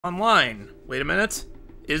Online. Wait a minute.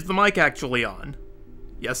 Is the mic actually on?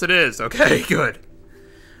 Yes, it is. Okay, good.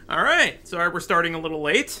 Alright, sorry we're starting a little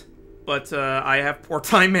late, but I have poor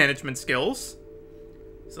time management skills.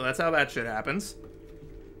 So that's how that shit happens.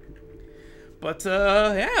 But,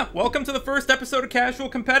 yeah, welcome to the first episode of Casual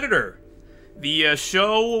Competitor. The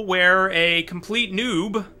show where a complete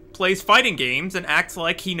noob plays fighting games and acts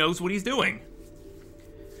like he knows what he's doing.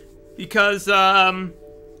 Because, I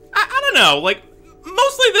don't know, like,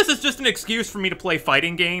 mostly this is just an excuse for me to play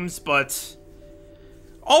fighting games, but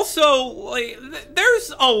also, like,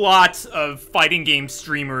 there's a lot of fighting game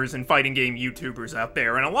streamers and fighting game YouTubers out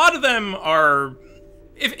there, and a lot of them are,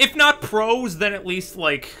 if not pros, then at least,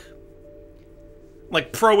 like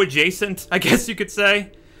pro-adjacent, I guess you could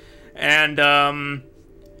say. And,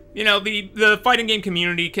 you know, the fighting game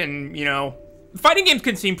community can, you know, fighting games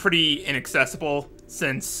can seem pretty inaccessible,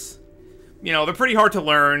 since, you know, they're pretty hard to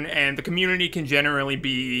learn, and the community can generally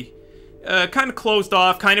be kind of closed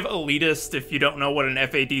off, kind of elitist if you don't know what an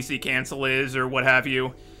FADC cancel is or what have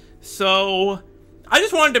you. So, I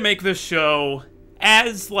just wanted to make this show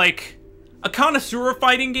as, like, a connoisseur of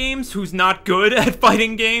fighting games who's not good at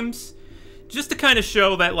fighting games, just to kind of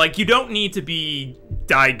show that, like, you don't need to be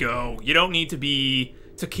Daigo, you don't need to be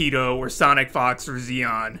Takedo or Sonic Fox or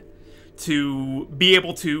Xeon to be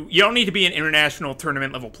able to, you don't need to be an international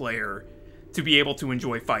tournament level player to be able to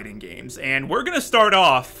enjoy fighting games. And we're gonna start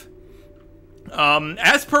off,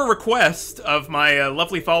 as per request of my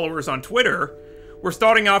lovely followers on Twitter, we're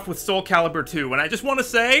starting off with Soul Calibur 2, and I just want to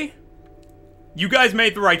say, you guys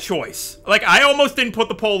made the right choice. Like, I almost didn't put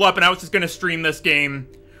the poll up, and I was just gonna stream this game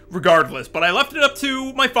regardless, but I left it up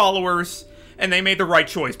to my followers, and they made the right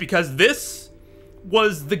choice, because this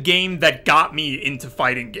was the game that got me into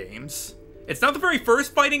fighting games. It's not the very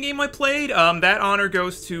first fighting game I played. That honor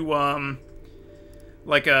goes to, I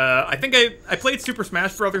think I played Super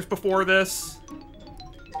Smash Brothers before this,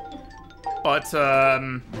 but,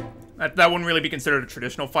 that wouldn't really be considered a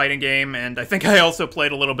traditional fighting game, and I think I also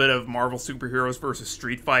played a little bit of Marvel Superheroes vs.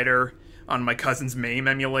 Street Fighter on my cousin's MAME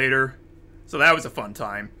emulator, so that was a fun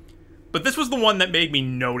time. But this was the one that made me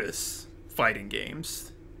notice fighting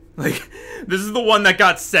games. Like, this is the one that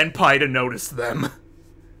got Senpai to notice them.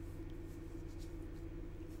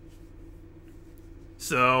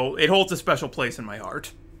 So, it holds a special place in my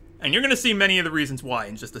heart. And you're gonna see many of the reasons why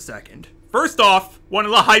in just a second. First off, one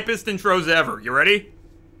of the hypest intros ever. You ready?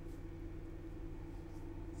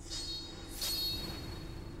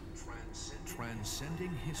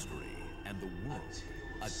 Transcending history and the world.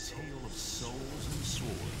 A tale of souls and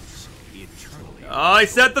swords. Eternally. Oh, I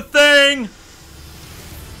said the thing!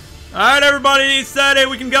 Alright, everybody, said it.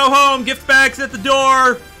 We can go home. Gift bags at the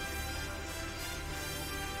door.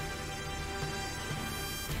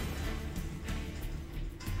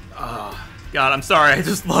 God, I'm sorry, I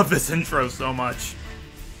just love this intro so much.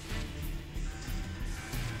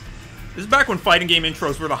 This is back when fighting game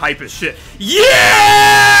intros were the hypest shit.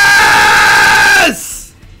 Yes!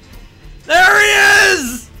 There he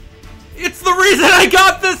is! It's the reason I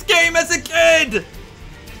got this game as a kid!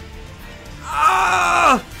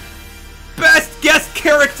 Ah! Best guest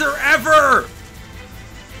character ever!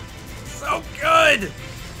 So good!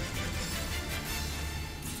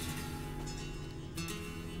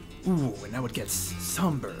 Ooh, and now it gets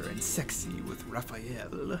somber and sexy with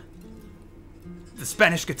Raphael. The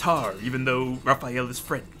Spanish guitar, even though Raphael is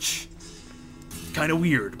French. Kinda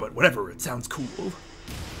weird, but whatever, it sounds cool.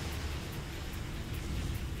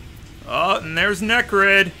 Oh, and there's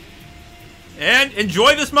Necrid. And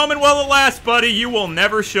enjoy this moment while it lasts, buddy. You will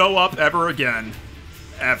never show up ever again.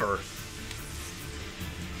 Ever.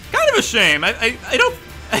 Kind of a shame. I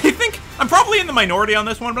think I'm probably in the minority on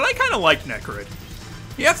this one, but I kind of like Necrid.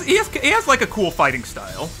 He has like a cool fighting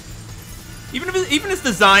style. Even his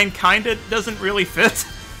design kinda doesn't really fit.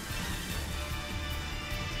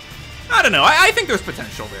 I don't know, I think there's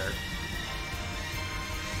potential there.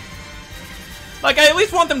 Like, I at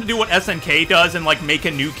least want them to do what SNK does and, like, make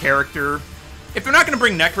a new character. If they're not gonna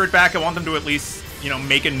bring Necrid back, I want them to at least, you know,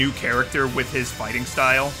 make a new character with his fighting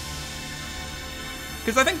style.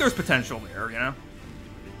 Because I think there's potential there, you know?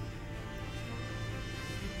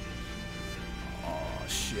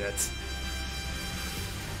 Shit.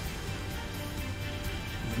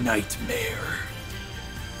 Nightmare.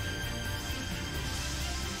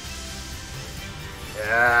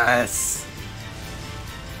 Yes.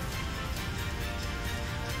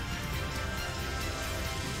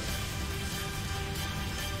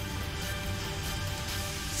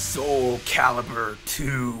 Soul Calibur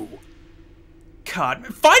 2. God,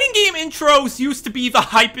 fighting game intros used to be the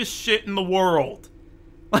hypest shit in the world.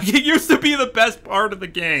 Like, it used to be the best part of the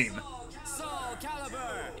game.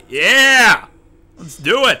 Yeah! Let's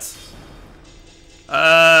do it!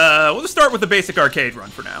 We'll just start with the basic arcade run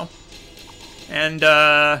for now. And,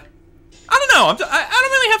 I don't know. I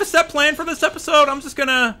don't really have a set plan for this episode. I'm just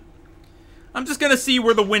gonna see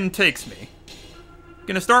where the wind takes me.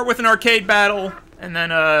 Gonna start with an arcade battle, and then,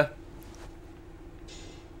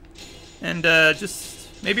 just...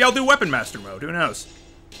 Maybe I'll do Weapon Master mode. Who knows?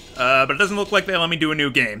 But it doesn't look like they let me do a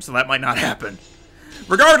new game, so that might not happen.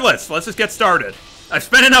 Regardless, let's just get started. I've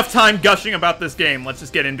spent enough time gushing about this game. Let's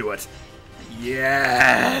just get into it.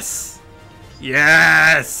 Yes!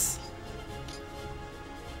 Yes!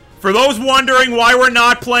 For those wondering why we're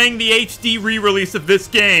not playing the HD re-release of this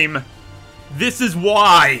game, this is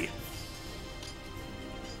why.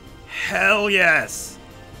 Hell yes.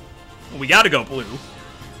 We gotta go blue.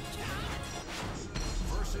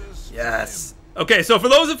 Yes. Okay, so for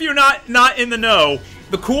those of you not in the know,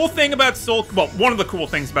 the cool thing about one of the cool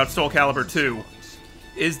things about Soul Calibur 2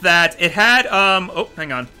 is that it had, oh,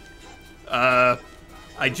 hang on. I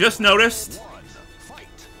just noticed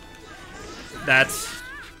that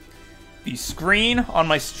the screen on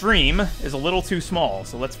my stream is a little too small,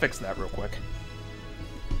 so let's fix that real quick.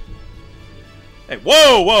 Hey,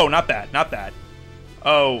 whoa, whoa, not that, not that.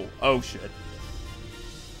 Oh, shit.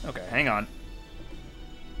 Okay, hang on.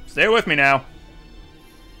 Stay with me now.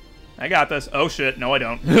 I got this. Oh, shit, no I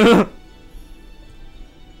don't. There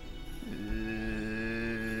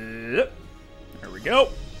we go.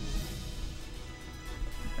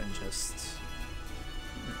 And just...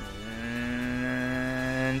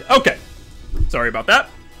 And... Okay. Sorry about that.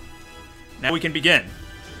 Now we can begin.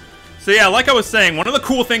 So yeah, like I was saying, one of the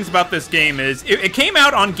cool things about this game is it came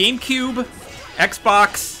out on GameCube,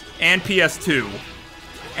 Xbox, and PS2.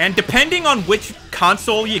 And depending on which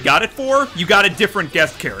console you got it for, you got a different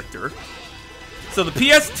guest character. So the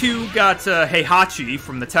PS2 got Heihachi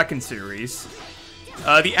from the Tekken series.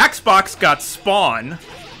 The Xbox got Spawn,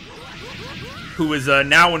 who is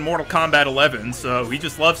now in Mortal Kombat 11. So he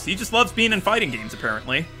just loves being in fighting games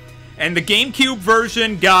apparently. And the GameCube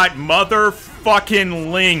version got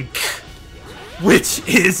motherfucking Link, which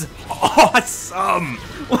is awesome.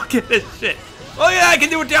 Look at this shit. Oh yeah, I can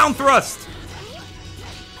do a down thrust.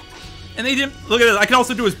 And they didn't, look at this, I can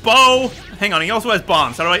also do his bow. Hang on, he also has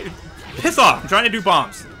bombs. How do I, piss off, I'm trying to do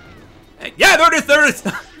bombs. Yeah, there it is, there it is.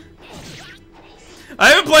 I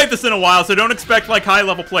haven't played this in a while, so don't expect, like,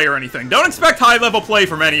 high-level play or anything. Don't expect high-level play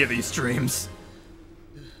from any of these streams.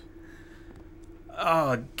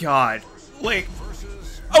 Oh, God. Like,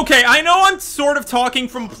 okay, I know I'm sort of talking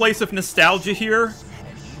from a place of nostalgia here,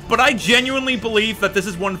 but I genuinely believe that this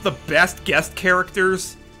is one of the best guest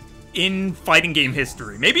characters in fighting game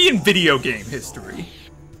history. Maybe in video game history.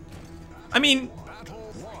 I mean,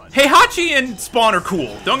 Heihachi and Spawn are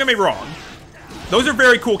cool, don't get me wrong. Those are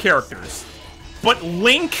very cool characters. But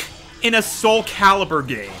Link in a Soul Calibur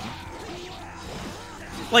game,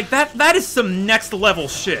 like, that is some next level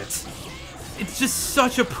shit. It's just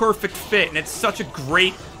such a perfect fit, and it's such a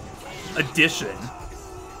great addition.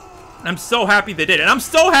 And I'm so happy they did it. And I'm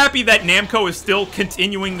so happy that Namco is still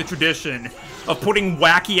continuing the tradition of putting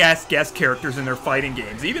wacky-ass guest characters in their fighting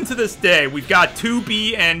games. Even to this day, we've got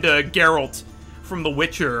 2B and Geralt from The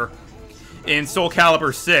Witcher in Soul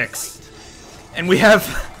Calibur 6. And we have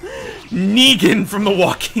Negan from The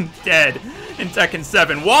Walking Dead in Tekken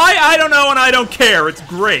 7. Why? I don't know, and I don't care. It's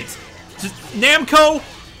great. Just, Namco,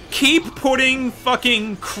 keep putting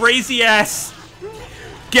fucking crazy-ass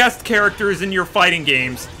guest characters in your fighting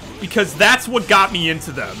games, because that's what got me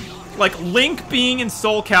into them. Like, Link being in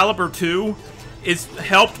Soul Calibur 2 is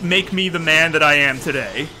helped make me the man that I am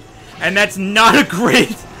today. And that's not a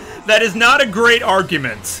great... That is not a great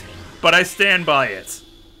argument, but I stand by it.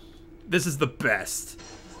 This is the best.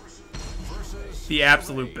 The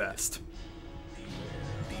absolute best.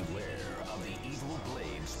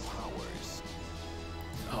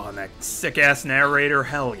 Oh, and that sick-ass narrator,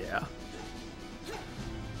 hell yeah.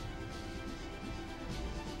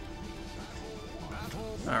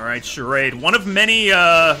 Alright, Charade. One of many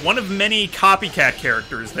copycat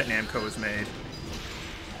characters that Namco has made.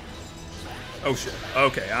 Oh shit.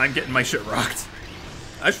 Okay, I'm getting my shit rocked.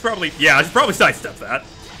 I should probably sidestep that.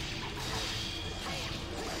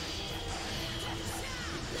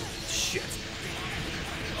 Shit.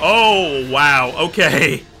 Oh, wow,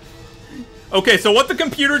 okay. Okay, so what the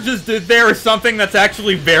computer just did there is something that's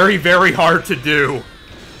actually very, very hard to do.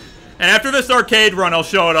 And after this arcade run, I'll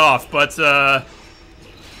show it off, but,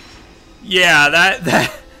 yeah,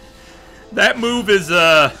 that move is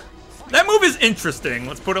interesting,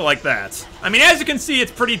 let's put it like that. I mean, as you can see,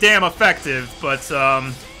 it's pretty damn effective, but,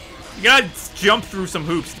 you gotta jump through some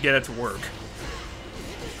hoops to get it to work.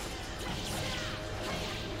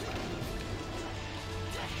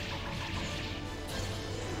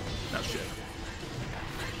 Oh, shit.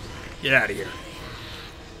 Get out of here.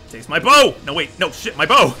 Taste my bow! No, wait. No, shit, my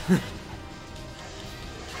bow!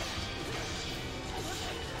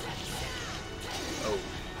 Oh.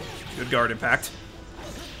 Good guard impact.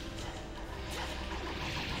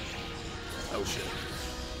 Oh,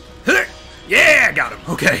 shit. Yeah, got him.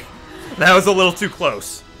 Okay. That was a little too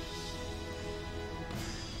close.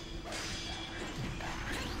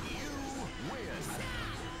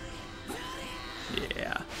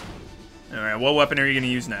 Yeah. Alright, what weapon are you going to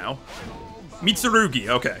use now? Mitsurugi,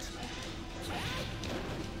 okay.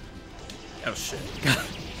 Oh, shit.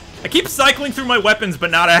 I keep cycling through my weapons,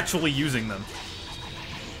 but not actually using them.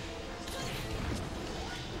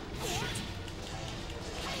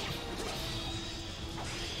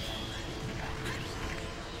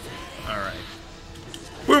 Alright.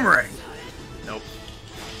 Boomerang! Nope.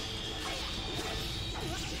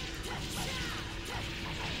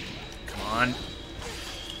 Come on.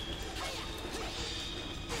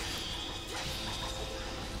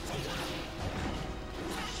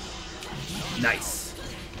 Nice.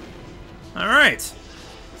 Alright.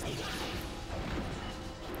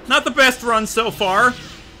 Not the best run so far.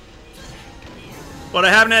 But I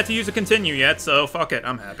haven't had to use a continue yet, so fuck it,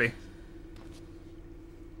 I'm happy.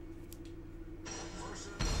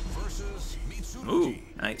 Ooh,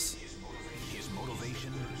 nice. His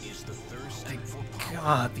motivation is the thirst for power.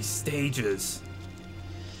 God, these stages.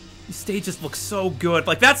 These stages look so good.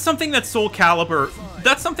 Like, that's something that Soul Calibur...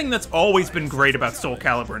 That's something that's always been great about Soul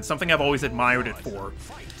Calibur, and something I've always admired it for.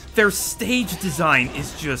 Their stage design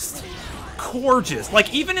is just gorgeous.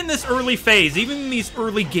 Like, even in this early phase, even in these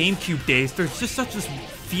early GameCube days, there's just such this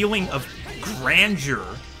feeling of grandeur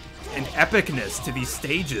and epicness to these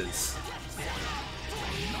stages.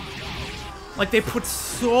 Like, they put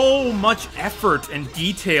so much effort and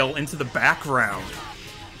detail into the background,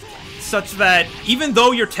 such that even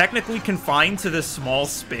though you're technically confined to this small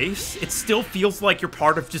space, it still feels like you're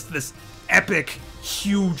part of just this epic,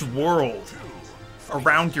 huge world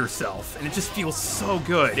around yourself, and it just feels so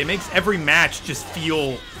good. It makes every match just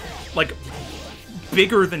feel like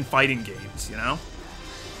bigger than fighting games, you know?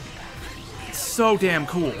 It's so damn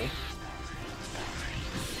cool.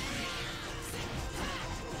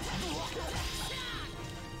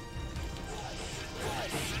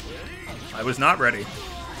 I was not ready.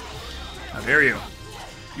 How dare you?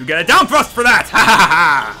 You get a down thrust for that! Ha ha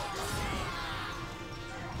ha!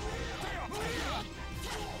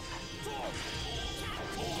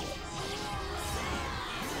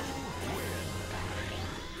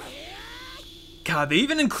 God, they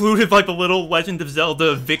even included like the little Legend of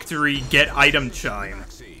Zelda victory get item chime.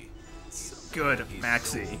 So good,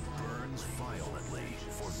 Maxi.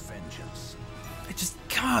 I just,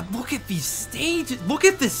 God, look at these stages. Look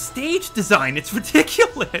at this stage design. It's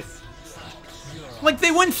ridiculous. Like,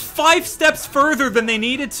 they went 5 steps further than they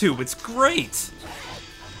needed to. It's great.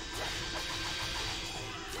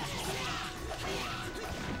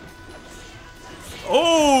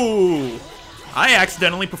 Oh! I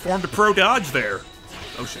accidentally performed a pro dodge there.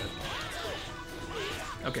 Oh, shit.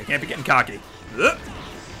 Okay, can't be getting cocky. Ugh.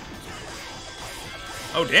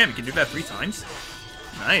 Oh, damn, you can do that 3 times.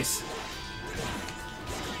 Nice.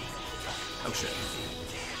 Oh, shit.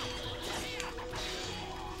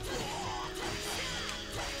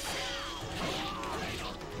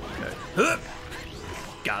 Okay. Huh.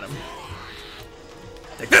 Got him.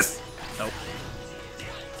 Take this! Nope.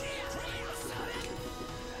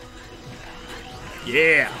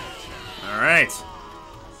 Yeah! Alright.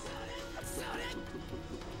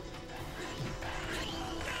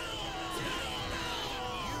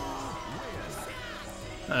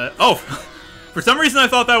 Oh! For some reason I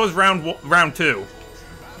thought that was round 2.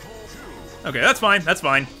 Okay, that's fine, that's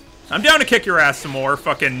fine. I'm down to kick your ass some more,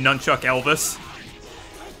 fucking Nunchuck Elvis.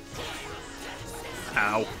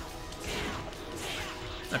 Ow.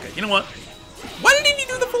 Okay, you know what? Why didn't he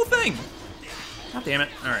do the full thing? God damn it.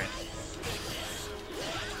 Alright.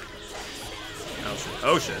 Oh shit.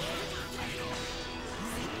 Oh shit.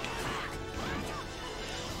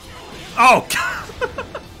 Oh!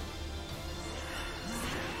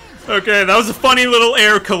 Okay, that was a funny little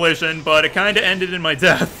air collision, but it kind of ended in my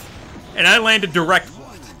death. And I landed direct...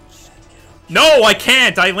 No, I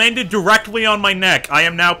can't! I landed directly on my neck. I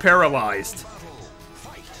am now paralyzed.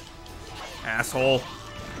 Asshole.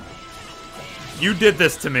 You did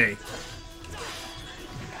this to me.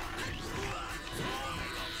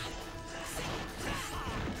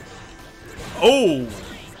 Oh!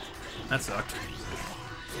 That sucked.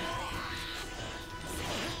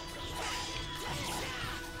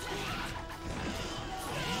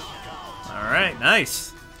 Alright,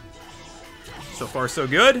 nice. So far, so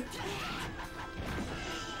good.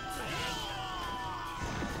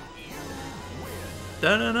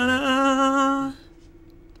 Da-da-da-da.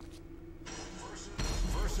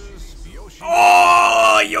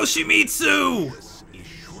 Oh, Yoshimitsu!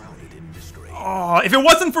 Oh, if it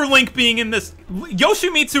wasn't for Link being in this...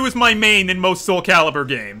 Yoshimitsu is my main in most Soul Calibur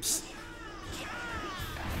games.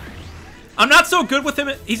 I'm not so good with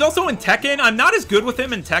him... He's also in Tekken. I'm not as good with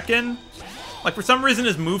him in Tekken. Like, for some reason,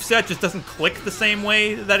 his moveset just doesn't click the same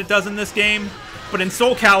way that it does in this game. But in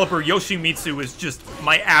Soul Calibur, Yoshimitsu is just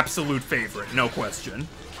my absolute favorite, no question.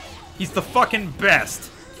 He's the fucking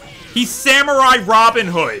best. He's Samurai Robin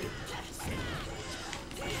Hood.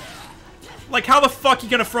 Like, how the fuck you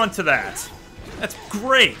gonna front to that? That's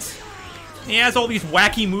great. He has all these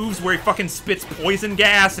wacky moves where he fucking spits poison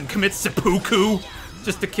gas and commits seppuku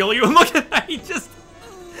just to kill you. And look at that, he just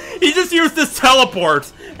used his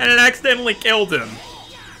teleport and it accidentally killed him.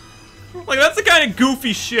 Like, that's the kind of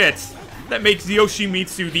goofy shit that makes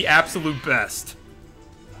Yoshimitsu the absolute best.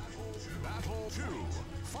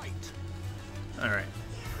 Alright.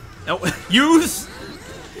 Now, use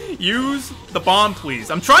the bomb, please.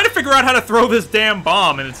 I'm trying to figure out how to throw this damn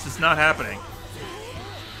bomb, and it's just not happening.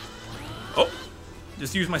 Oh.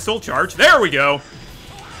 Just use my soul charge. There we go.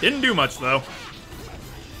 Didn't do much, though.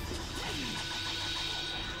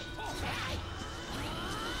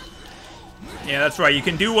 Yeah, that's right. You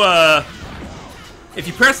can do, if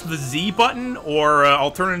you press the Z button, or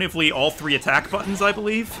alternatively all 3 attack buttons, I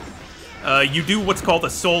believe, you do what's called a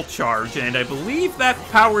soul charge, and I believe that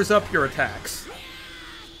powers up your attacks.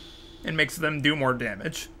 And makes them do more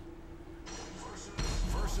damage.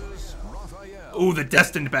 Ooh, the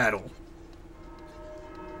destined battle.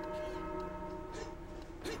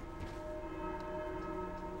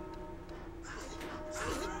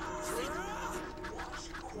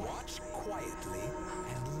 Watch quietly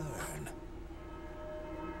and learn.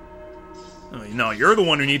 Oh, no, you're the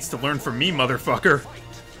one who needs to learn from me, motherfucker.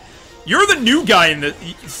 You're the new guy in the...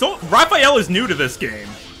 So, Raphael is new to this game.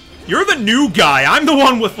 You're the new guy. I'm the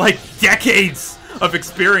one with, like, decades of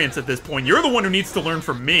experience at this point. You're the one who needs to learn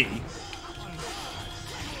from me.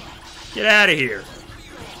 Get out of here.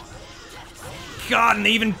 God, and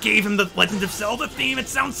they even gave him the Legend of Zelda theme. It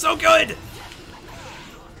sounds so good.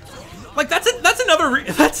 Like, that's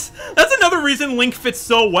another reason Link fits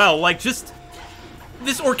so well. Like, just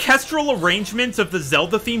this orchestral arrangement of the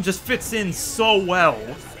Zelda theme just fits in so well.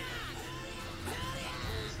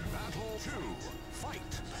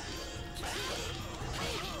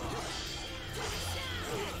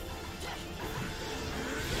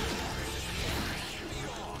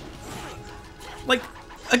 Like,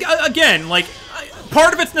 again, like,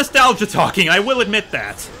 part of it's nostalgia talking, I will admit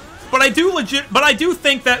that. But I do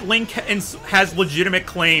think that Link has legitimate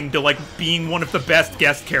claim to, like, being one of the best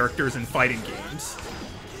guest characters in fighting games.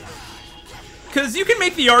 Because you can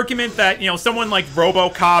make the argument that, you know, someone like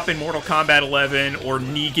RoboCop in Mortal Kombat 11 or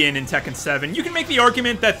Negan in Tekken 7, you can make the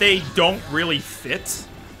argument that they don't really fit.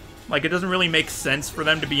 Like, it doesn't really make sense for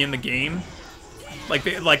them to be in the game. Like,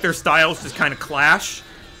 their styles just kind of clash.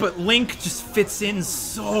 But Link just fits in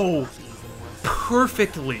so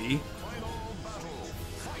perfectly.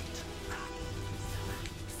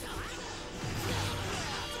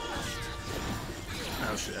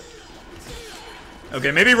 Oh, shit. Okay,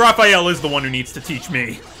 maybe Raphael is the one who needs to teach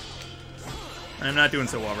me. I'm not doing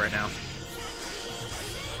so well right now.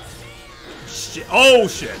 Shit. Oh,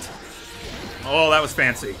 shit. Oh, that was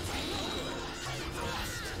fancy.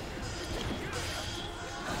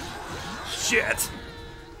 Shit.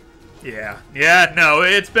 Yeah, no,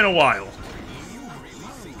 it's been a while.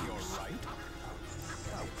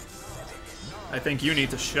 I think you need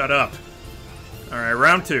to shut up. Alright,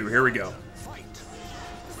 round 2, here we go.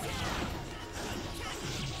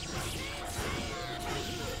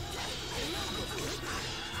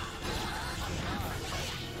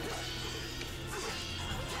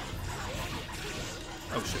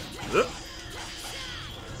 Oh shit. Ugh.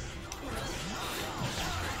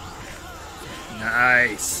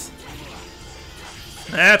 Nice.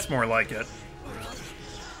 That's more like it.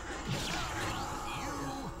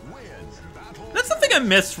 That's something I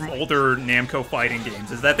miss from older Namco fighting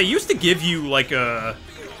games, is that they used to give you, like, a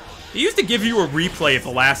replay of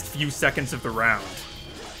the last few seconds of the round.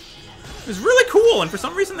 It was really cool, and for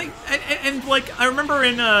some reason they... And like, I remember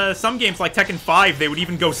in some games like Tekken 5, they would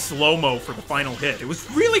even go slow-mo for the final hit. It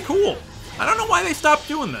was really cool. I don't know why they stopped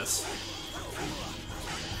doing this.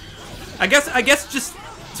 I guess just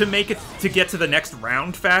to get to the next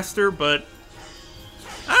round faster, but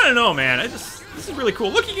I don't know, man. This is really cool.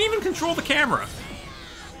 Look, you can even control the camera.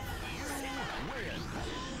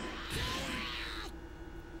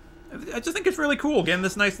 I just think it's really cool getting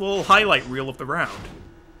this nice little highlight reel of the round.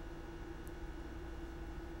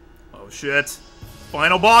 Oh shit.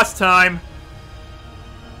 Final boss time.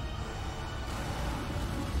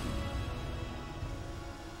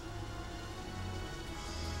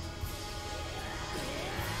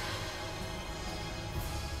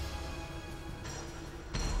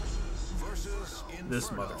 This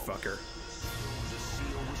motherfucker.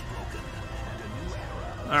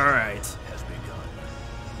 Alright.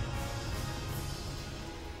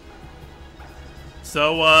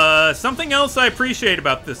 So, something else I appreciate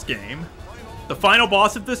about this game. The final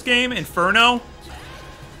boss of this game, Inferno.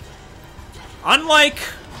 Unlike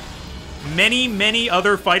many, many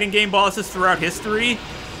other fighting game bosses throughout history,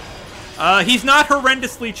 he's not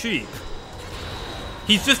horrendously cheap.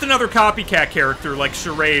 He's just another copycat character like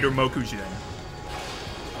Charade or Mokujin.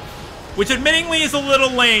 Which admittingly is a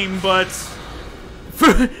little lame, but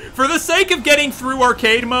for the sake of getting through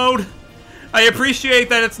arcade mode, I appreciate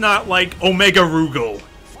that it's not like Omega Rugal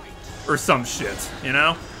or some shit, you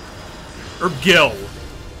know? Or Gil.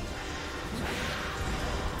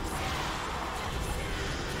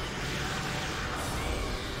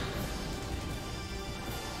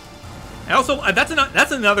 I also,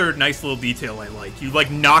 that's another nice little detail I like. You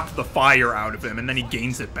like knock the fire out of him and then he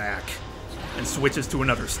gains it back and switches to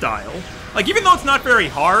another style. Like, even though it's not very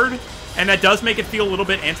hard, and that does make it feel a little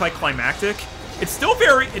bit anticlimactic, it's still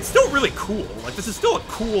really cool. Like, this is still a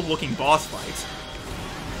cool looking boss fight.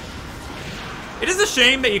 It is a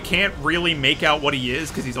shame that you can't really make out what he is,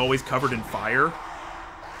 because he's always covered in fire.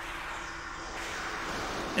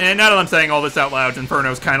 And now that I'm saying all this out loud,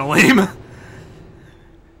 Inferno's kind of lame.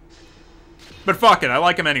 But fuck it, I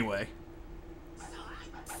like him anyway.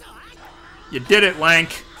 You did it,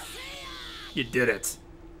 Lank. You did it.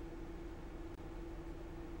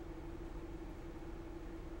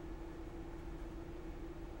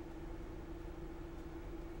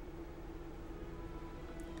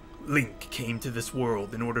 Link came to this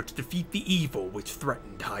world in order to defeat the evil which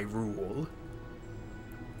threatened Hyrule.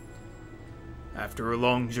 After a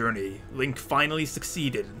long journey, Link finally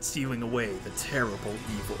succeeded in sealing away the terrible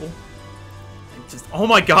evil. And just, oh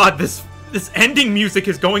my god, this ending music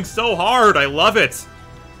is going so hard, I love it!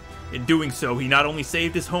 In doing so, he not only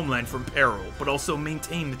saved his homeland from peril, but also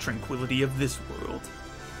maintained the tranquility of this world.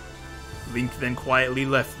 Link then quietly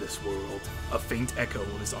left this world. A faint echo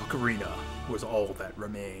of his ocarina was all that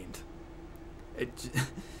remained.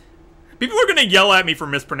 People are gonna yell at me for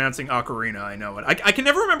mispronouncing ocarina, I know it. I can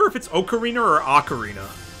never remember if it's ocarina or ocarina.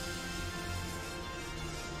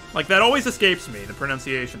 Like, that always escapes me, the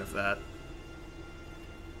pronunciation of that.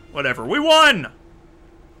 Whatever, we won!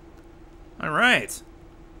 Alright.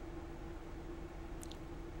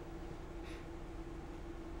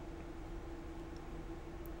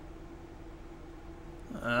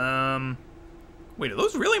 Wait, are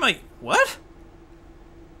those really my... What?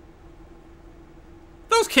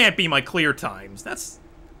 Those can't be my clear times. That's...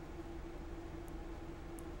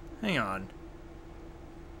 Hang on.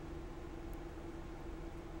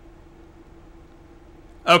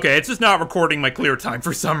 Okay, it's just not recording my clear time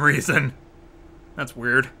for some reason. That's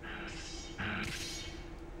weird.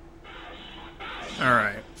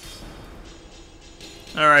 Alright.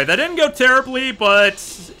 Alright, that didn't go terribly,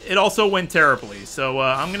 but it also went terribly. So,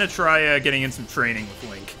 I'm gonna try getting in some training with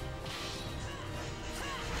Link.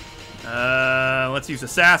 Let's use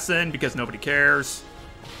Assassin, because nobody cares.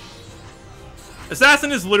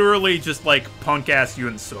 Assassin is literally just, like, punk-ass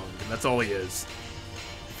Yun Sung, and that's all he is.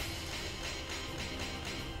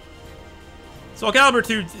 So Calibur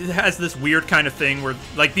 2 has this weird kind of thing where,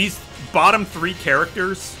 like, these bottom 3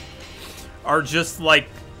 characters are just, like,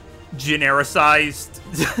 genericized.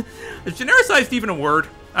 Is genericized even a word?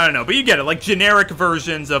 I don't know, but you get it. Like, generic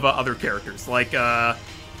versions of other characters. Like,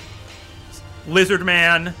 Lizard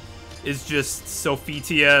Man is just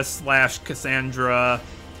Sophitia / Cassandra.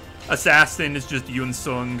 Assassin is just Yun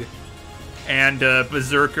Sung. And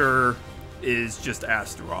Berserker is just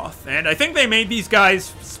Astaroth. And I think they made these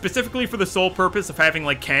guys specifically for the sole purpose of having,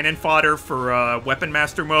 like, cannon fodder for Weapon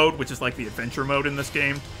Master mode, which is like the adventure mode in this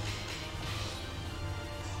game.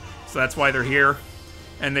 So that's why they're here.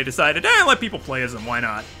 And they decided, let people play as them, why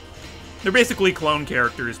not? They're basically clone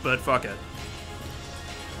characters, but fuck it.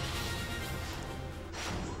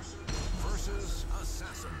 Versus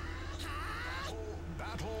Assassin.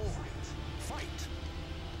 Battle. Fight.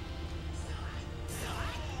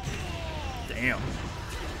 Damn.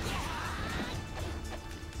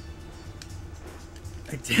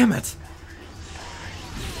 Damn it.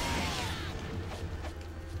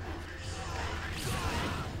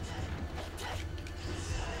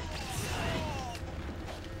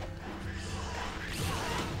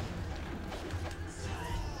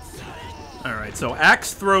 Alright, so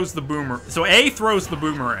Axe throws the boomer. So A throws the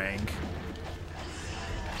boomerang.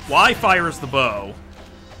 Y fires the bow,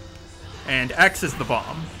 and X is the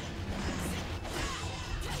bomb.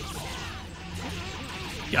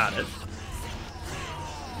 Got it.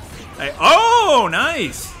 Hey, oh,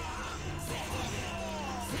 nice!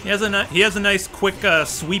 He has a nice quick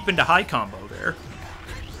sweep into high combo there.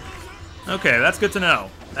 Okay, that's good to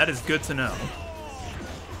know. That is good to know.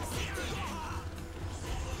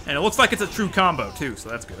 And it looks like it's a true combo too, so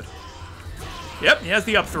that's good. Yep, he has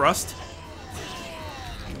the up thrust.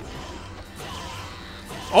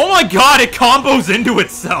 Oh my god, it combos into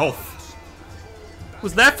itself!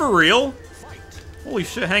 Was that for real? Holy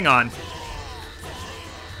shit, hang on.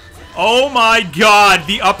 Oh my god,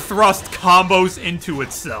 the up thrust combos into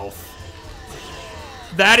itself.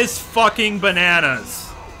 That is fucking bananas.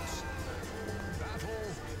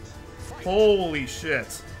 Holy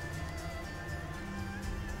shit.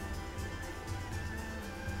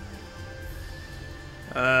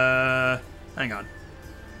 Hang on.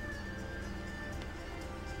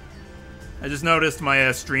 I just noticed my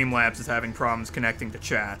Streamlabs is having problems connecting to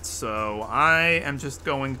chat, so I am just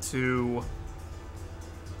going to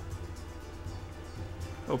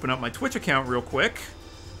open up my Twitch account real quick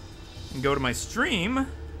and go to my stream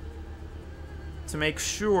to make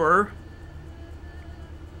sure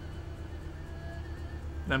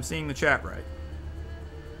that I'm seeing the chat right.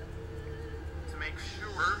 To make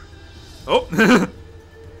sure... Oh!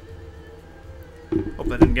 Hope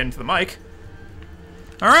that didn't get into the mic.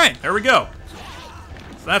 Alright, there we go.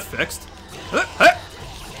 So that's fixed.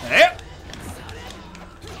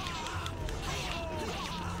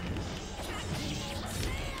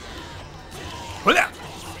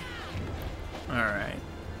 Alright.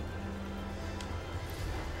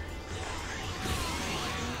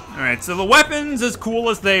 Alright, so the weapons, as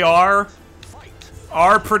cool as they are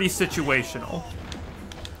pretty situational.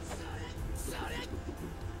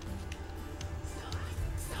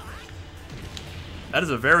 That is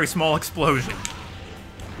a very small explosion.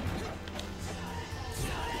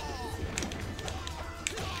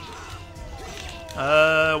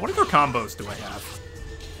 What other combos do I have?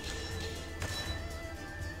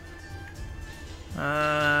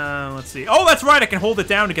 Let's see. Oh, that's right, I can hold it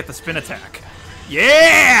down to get the spin attack.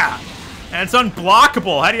 Yeah! And it's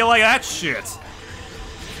unblockable. How do you like that shit?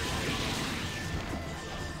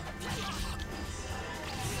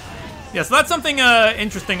 Yeah, so that's something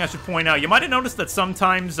interesting I should point out. You might have noticed that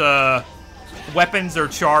sometimes weapons are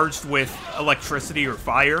charged with electricity or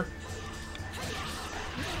fire.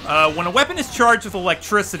 When a weapon is charged with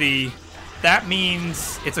electricity, that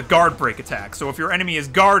means it's a guard break attack. So if your enemy is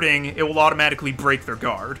guarding, it will automatically break their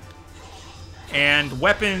guard. And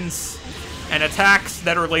weapons and attacks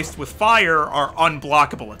that are laced with fire are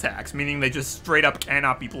unblockable attacks, meaning they just straight up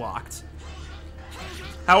cannot be blocked.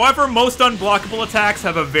 However, most unblockable attacks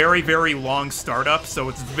have a very, very long startup, so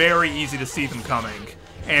it's very easy to see them coming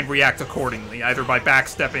and react accordingly, either by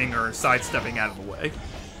backstepping or sidestepping out of the way.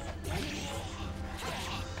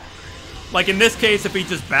 Like in this case, if he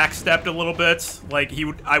just backstepped a little bit, like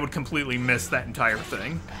I would completely miss that entire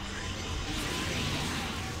thing.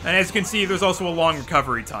 And as you can see, there's also a long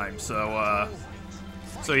recovery time, so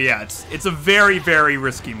yeah, it's a very, very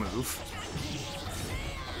risky move.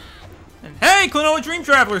 And hey, Klonoa Dream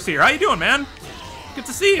Traveler's here. How you doing, man? Good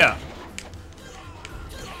to see ya.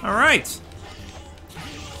 All right.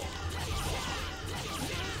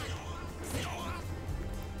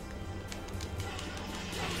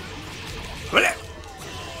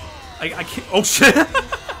 I can't. Oh shit!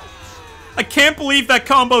 I can't believe that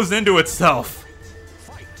combos into itself.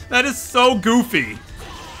 That is so goofy.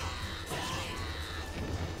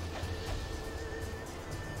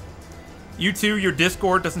 You too, your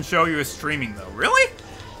Discord doesn't show you as streaming though. Really?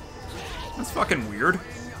 That's fucking weird.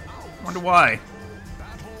 Wonder why.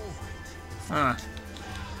 Huh.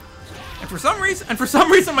 And for some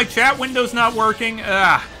reason my chat window's not working.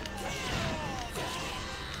 Ah.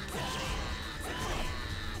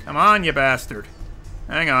 Come on, you bastard.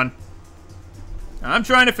 Hang on. I'm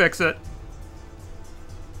trying to fix it.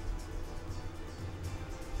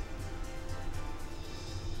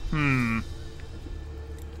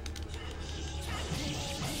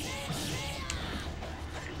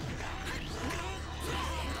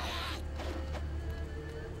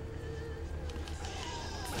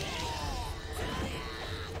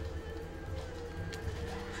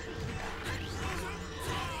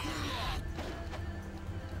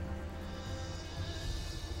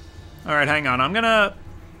 Alright, hang on. I'm gonna...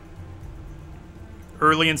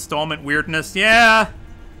 Early installment weirdness. Yeah,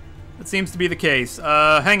 that seems to be the case.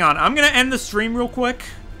 Hang on. I'm gonna end the stream real quick.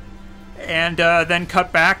 And then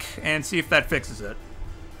cut back and see if that fixes it.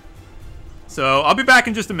 So, I'll be back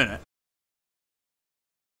in just a minute.